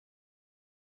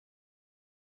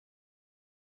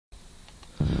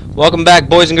Welcome back,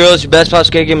 boys and girls. Your best pal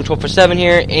Skate Gamer 1247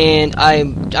 here, and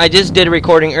I just did a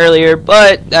recording earlier,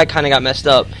 but that kind of got messed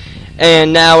up.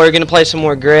 And now we're gonna play some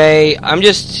more Gray. I'm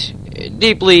just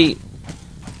deeply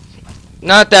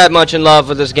not that much in love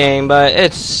with this game, but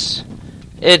it's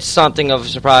something of a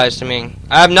surprise to me.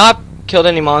 I have not killed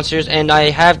any monsters, and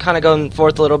I have kind of gone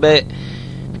forth a little bit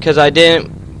because I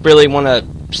didn't really want to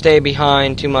stay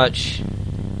behind too much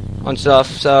on stuff.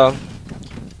 So.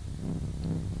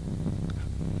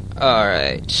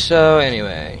 Alright, so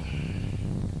anyway.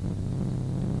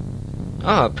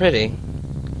 Oh, pretty.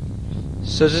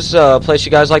 So is this a place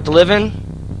you guys like to live in?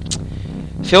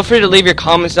 Feel free to leave your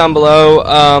comments down below.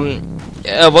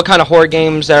 What kind of horror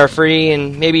games that are free,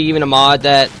 and maybe even a mod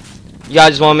that you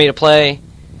guys want me to play.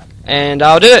 And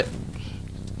I'll do it.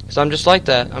 Because I'm just like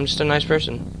that. I'm just a nice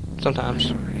person. Sometimes.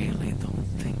 I really don't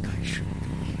think I should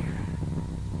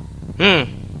be here.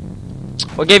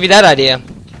 What gave you that idea?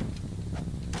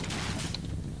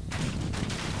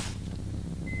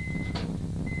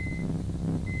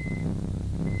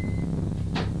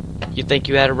 You think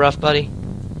you had a rough, buddy?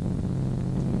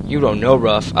 You don't know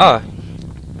rough. Oh.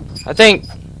 I think...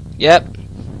 Yep.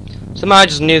 Somehow I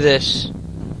just knew this.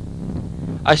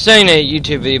 I've seen a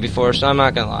YouTube video before, so I'm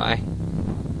not gonna lie.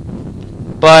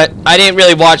 But I didn't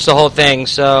really watch the whole thing,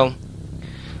 so...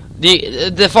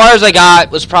 The far as I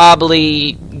got was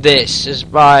probably this.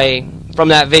 From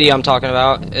that video I'm talking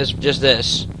about. Is just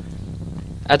this.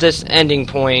 At this ending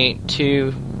point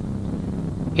to...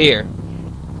 here.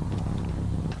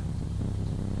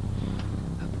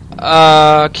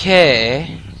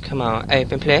 Okay. Come on. Hey,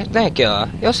 play. Thank you.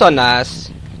 You're so nice.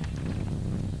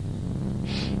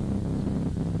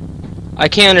 I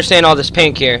can't understand all this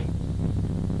pink here.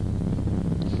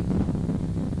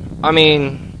 I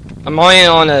mean, am I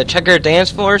on a checkered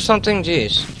dance floor or something?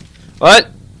 Jeez. What?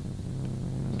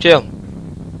 Chill.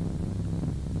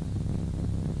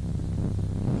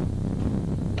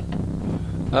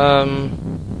 Okay,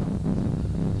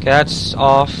 that's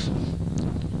off.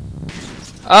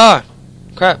 Ah,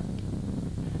 crap.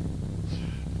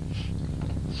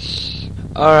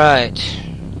 Alright.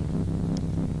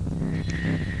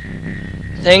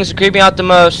 Things that creep me out the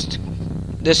most.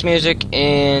 This music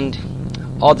and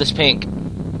all this pink.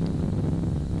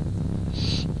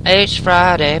 It's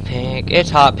Friday pink. It's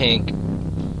hot pink.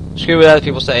 Screw what other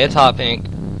people say. It's hot pink.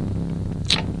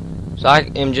 So I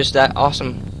am just that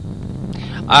awesome.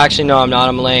 I actually know I'm not.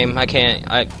 I'm lame. I can't.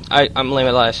 I'm lame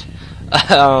at life.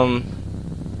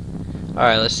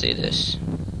 Alright, let's see this.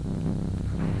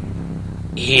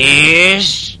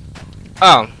 Yes.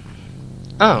 Oh,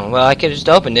 well, I could have just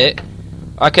opened it.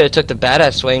 Or I could have took the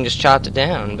badass way and just chopped it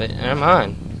down, but never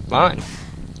mind. Fine.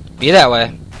 Be that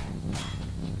way.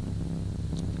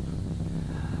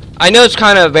 I know it's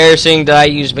kind of embarrassing that I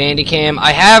use Bandicam.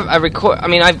 I have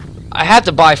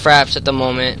to buy Fraps at the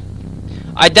moment.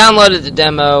 I downloaded the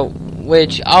demo,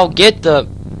 which I'll get the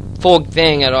full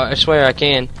thing. I swear I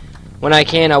can. When I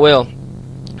can, I will.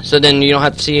 So then you don't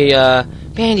have to see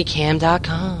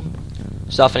Bandicam.com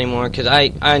stuff anymore, because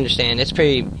I understand. It's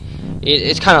pretty...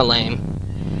 It's kind of lame.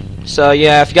 So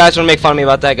yeah, if you guys want to make fun of me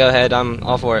about that, go ahead. I'm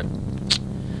all for it.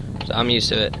 So I'm used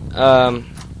to it.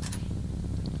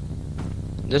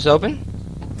 This open?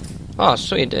 Oh,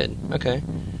 sweet, it did. Okay.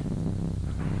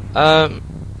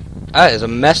 That is a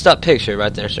messed up picture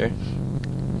right there, sir.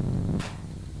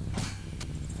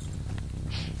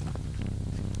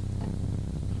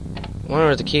 I wonder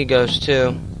where the key goes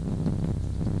to.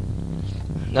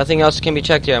 Nothing else can be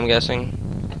checked here, I'm guessing.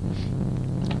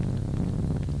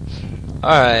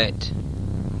 Alright.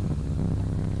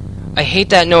 I hate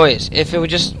that noise. If it would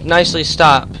just nicely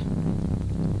stop,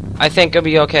 I think it'll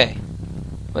be okay.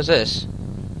 What's this?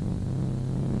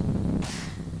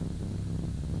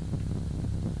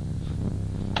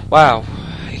 Wow.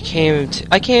 I can't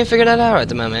even figure that out at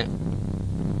the moment.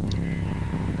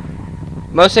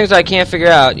 Most things I can't figure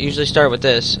out usually start with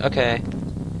this. Okay.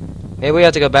 Maybe we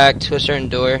have to go back to a certain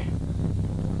door.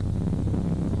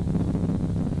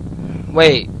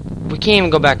 Wait. We can't even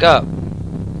go back up.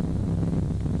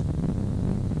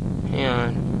 Hang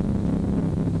on.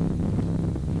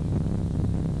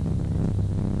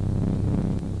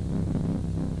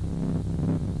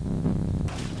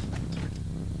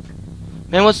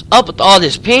 Man, what's up with all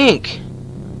this pink?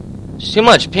 There's too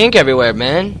much pink everywhere,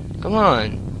 man. Come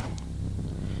on.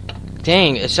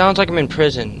 Dang, it sounds like I'm in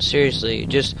prison. Seriously,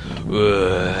 just...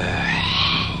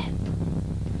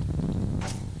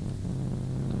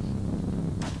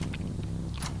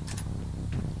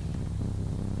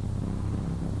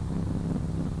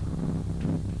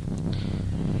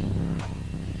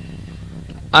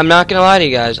 I'm not gonna lie to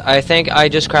you guys. I think I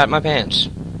just crapped my pants.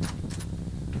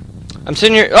 I'm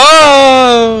sitting here.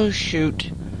 Oh,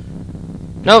 shoot.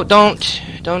 No, don't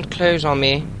close on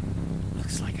me.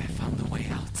 Looks like I found the way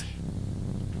out.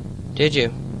 Did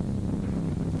you?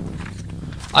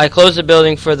 I closed the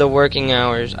building for the working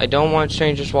hours. I don't want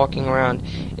strangers walking around.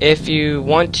 If you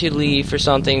want to leave for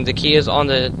something, the key is on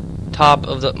the top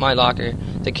of my locker.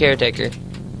 The caretaker.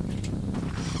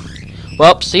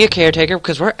 Well, see you, caretaker,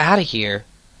 because we're out of here.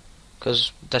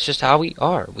 Because that's just how we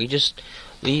are. We just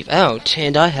leave out,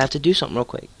 and I have to do something real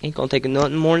quick. Ain't gonna take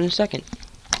nothing more than a second.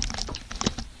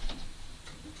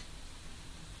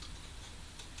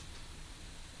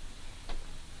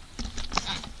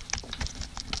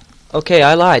 Okay,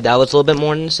 I lied. That was a little bit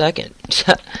more than a second.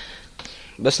 But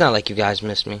it's not like you guys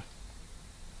missed me.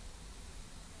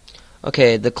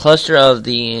 Okay, the cluster of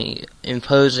the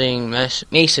imposing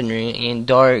masonry and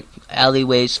dark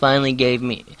alleyways finally gave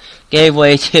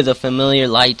way to the familiar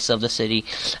lights of the city.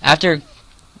 After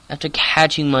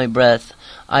catching my breath,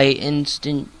 I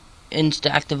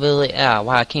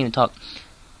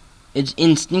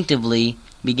instinctively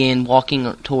began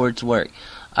walking towards work.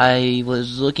 I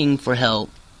was looking for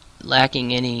help,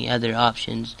 lacking any other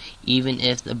options, even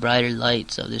if the brighter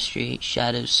lights of the street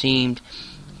shadows seemed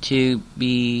to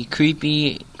be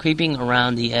creeping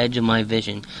around the edge of my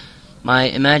vision, my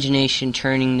imagination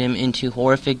turning them into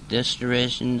horrific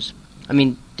distortions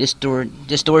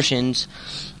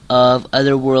of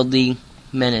otherworldly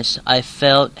menace. I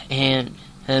felt hemmed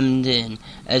in,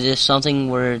 as if something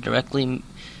were directing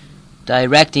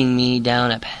me down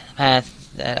a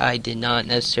path that I did not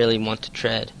necessarily want to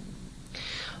tread.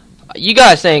 You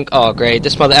guys think, oh great,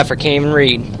 this mother effer can't even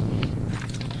read.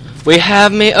 We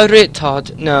have me a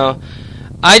retard. No,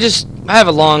 I have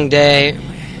a long day.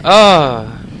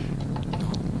 Oh.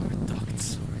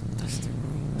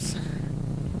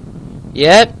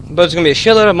 Yep, but it's gonna be a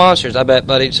shitload of monsters, I bet,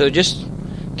 buddy. So just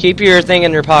keep your thing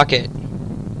in your pocket.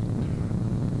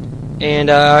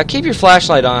 And keep your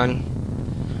flashlight on.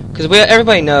 Because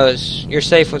everybody knows you're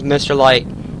safe with Mr. Light.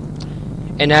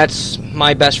 And that's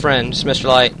my best friend, Mr.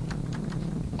 Light.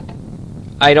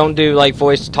 I don't do, like,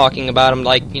 voice talking about him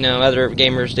like, you know, other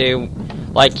gamers do.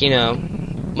 Like, you know,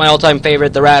 my all-time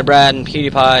favorite, the Rad Brad and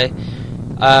PewDiePie.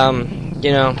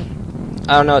 You know,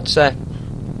 I don't know what to say.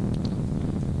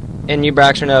 And you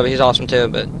Braxter Nova, he's awesome too,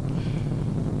 but...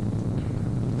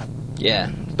 yeah.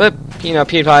 But, you know,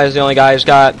 PewDiePie is the only guy who's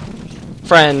got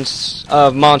friends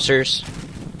of monsters.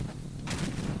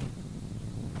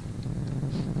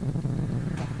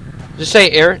 Just say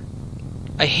Eric.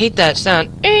 I hate that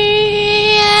sound.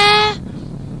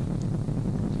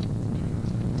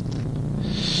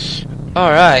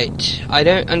 Alright, I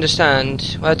don't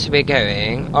understand where to be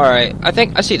going. Alright, I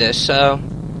think I see this, so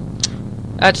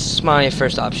that's my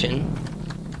first option.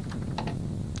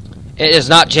 It is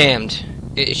not jammed.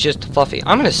 It's just fluffy.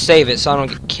 I'm gonna save it so I don't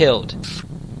get killed.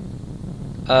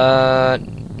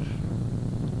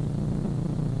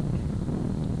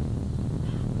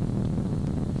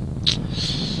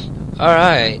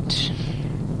 Alright.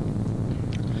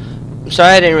 I'm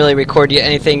sorry I didn't really record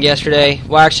anything yesterday.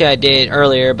 Well, actually I did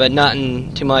earlier, but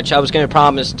nothing too much. I was going to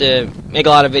promise to make a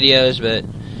lot of videos, but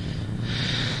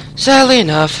sadly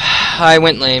enough, I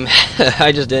went lame.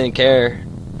 I just didn't care.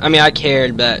 I mean, I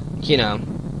cared, but, you know.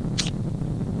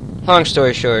 Long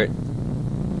story short,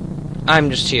 I'm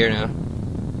just here now.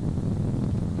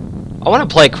 I want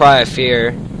to play Cry of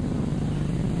Fear.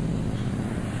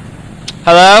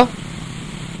 Hello?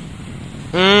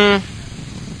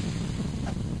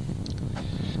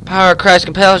 Power of Christ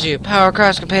compels you. Power of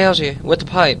Christ compels you. With the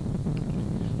pipe.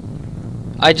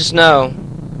 I just know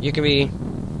you can be...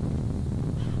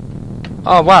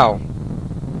 oh, wow.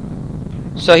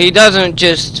 So he doesn't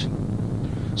just...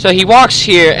 so he walks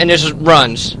here and just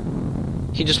runs.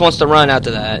 He just wants to run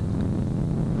after that.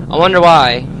 I wonder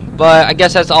why. But I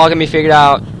guess that's all going to be figured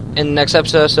out in the next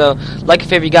episode. So, like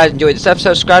if you guys enjoyed this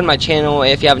episode, subscribe to my channel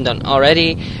if you haven't done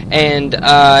already. And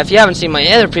if you haven't seen my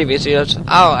other previous videos,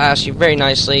 I'll ask you very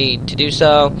nicely to do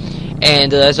so.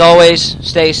 And as always,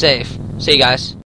 stay safe. See you guys.